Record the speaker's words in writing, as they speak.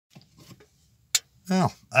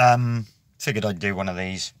Well, figured I'd do one of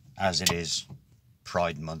these as it is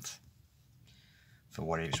Pride Month, for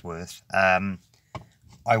what it's worth.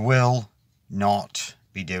 I will not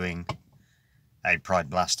be doing a Pride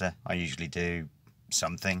Blaster. I usually do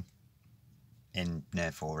something in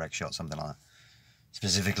Nerf or X Shot, something like that,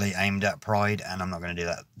 specifically aimed at Pride, and I'm not going to do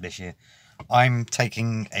that this year. I'm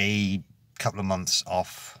taking a couple of months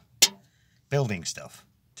off building stuff,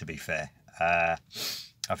 to be fair.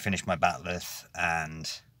 I've finished my Bat'leth and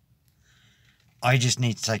I just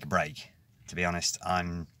need to take a break, to be honest.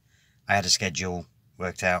 I had a schedule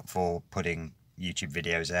worked out for putting YouTube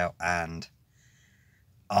videos out, and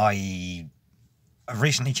I've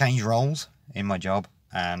recently changed roles in my job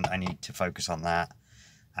and I need to focus on that.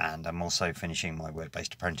 And I'm also finishing my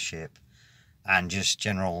work-based apprenticeship and just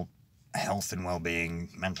general health and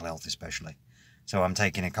well-being, mental health especially. So I'm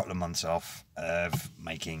taking a couple of months off of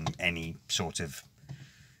making any sort of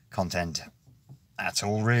content at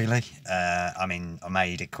all, really. I mean, I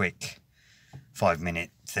made a quick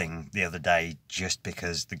 5-minute thing the other day just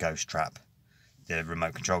because the ghost trap, the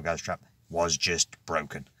remote control ghost trap, was just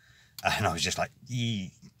broken. And I was just like,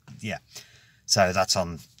 yeah. So that's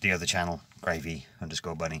on the other channel,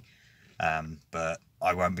 Gravy_Bunny. But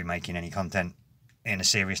I won't be making any content in a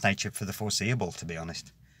serious nature for the foreseeable, to be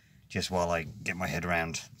honest. Just while I get my head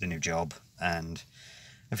around the new job and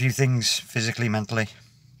a few things physically, mentally.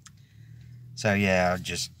 So yeah, I'll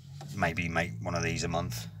just maybe make one of these a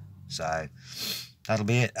month. So that'll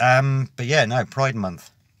be it. But yeah, no, Pride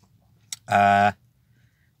Month. I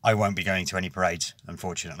won't be going to any parades,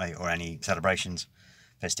 unfortunately, or any celebrations,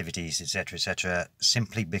 festivities, etc.,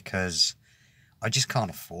 simply because I just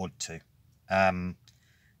can't afford to.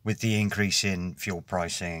 With the increase in fuel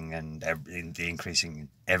pricing and the increasing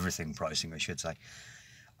everything pricing, I should say,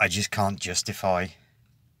 I just can't justify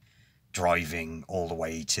driving all the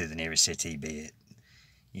way to the nearest city, be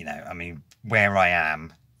it, I mean, where I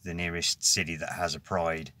am, the nearest city that has a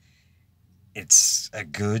Pride, it's a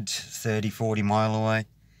good 30-40 mile away.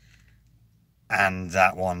 And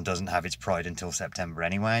that one doesn't have its Pride until September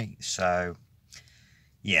anyway. So,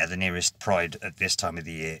 yeah, the nearest Pride at this time of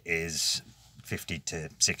the year is 50 to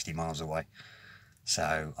 60 miles away.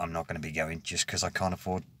 So I'm not going to be going just because I can't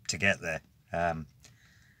afford to get there.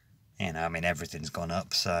 I mean, everything's gone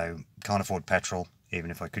up, so can't afford petrol. Even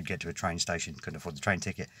if I could get to a train station, couldn't afford the train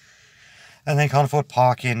ticket. And then can't afford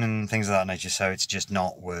parking and things of that nature, so it's just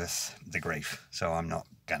not worth the grief. So I'm not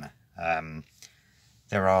gonna.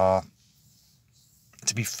 There are...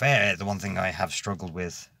 To be fair, the one thing I have struggled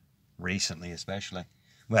with recently, especially,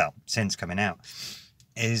 well, since coming out,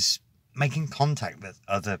 is making contact with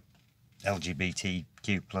other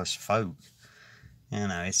LGBTQ plus folk.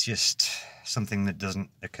 It's just something that doesn't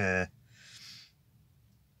occur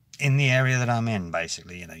in the area that I'm in,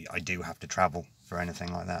 basically. I do have to travel for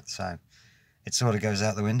anything like that, so it sort of goes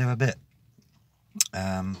out the window a bit.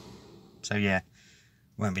 So yeah,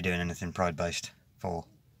 won't be doing anything Pride-based for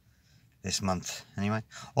this month anyway.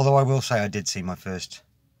 Although I will say I did see my first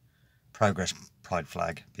Progress Pride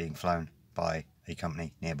flag being flown by a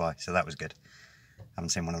company nearby, so that was good. Haven't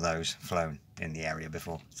seen one of those flown in the area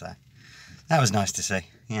before, so that was nice to see,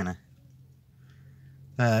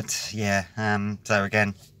 But yeah, so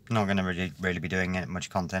again, not going to really be doing much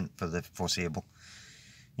content for the foreseeable.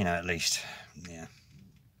 At least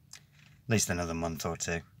another month or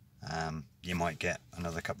two. You might get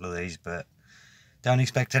another couple of these, but don't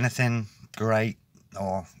expect anything great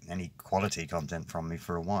or any quality content from me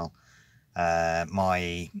for a while.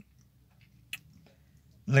 The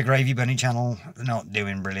Gravy Bunny channel, not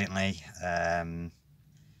doing brilliantly.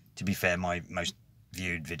 To be fair, my most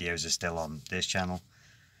viewed videos are still on this channel.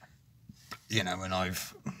 And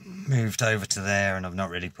I've moved over to there and I've not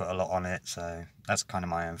really put a lot on it, so that's kind of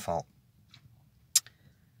my own fault.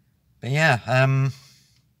 But yeah,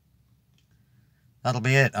 that'll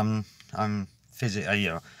be it. I've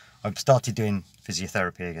started doing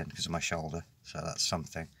physiotherapy again because of my shoulder, so that's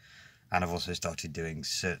something. And I've also started doing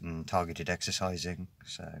certain targeted exercising,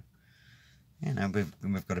 so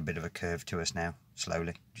we've got a bit of a curve to us now,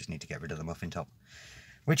 slowly. Just need to get rid of the muffin top,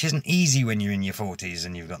 which isn't easy when you're in your 40s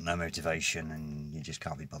and you've got no motivation and you just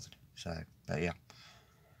can't be bothered. So, but yeah.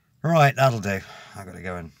 Right, that'll do. I've got to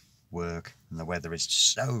go and work, and the weather is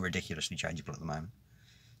so ridiculously changeable at the moment.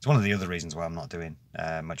 It's one of the other reasons why I'm not doing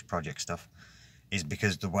much project stuff, is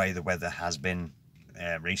because the way the weather has been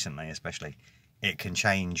recently, especially, it can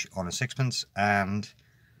change on a sixpence, and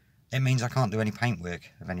it means I can't do any paintwork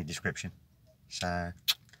of any description. So,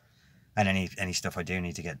 and any stuff I do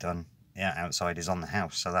need to get done outside is on the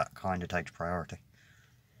house, so that kind of takes priority.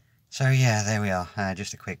 So yeah, there we are.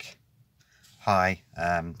 Just a quick hi.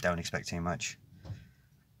 Don't expect too much.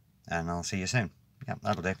 and I'll see you soon. Yep,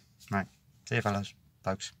 that'll do. Right, see you fellows,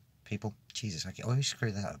 folks, people. Jesus, I always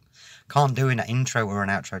screw that up. Can't do an intro or an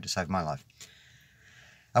outro to save my life.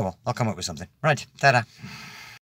 Oh well, I'll come up with something. Right, ta-da.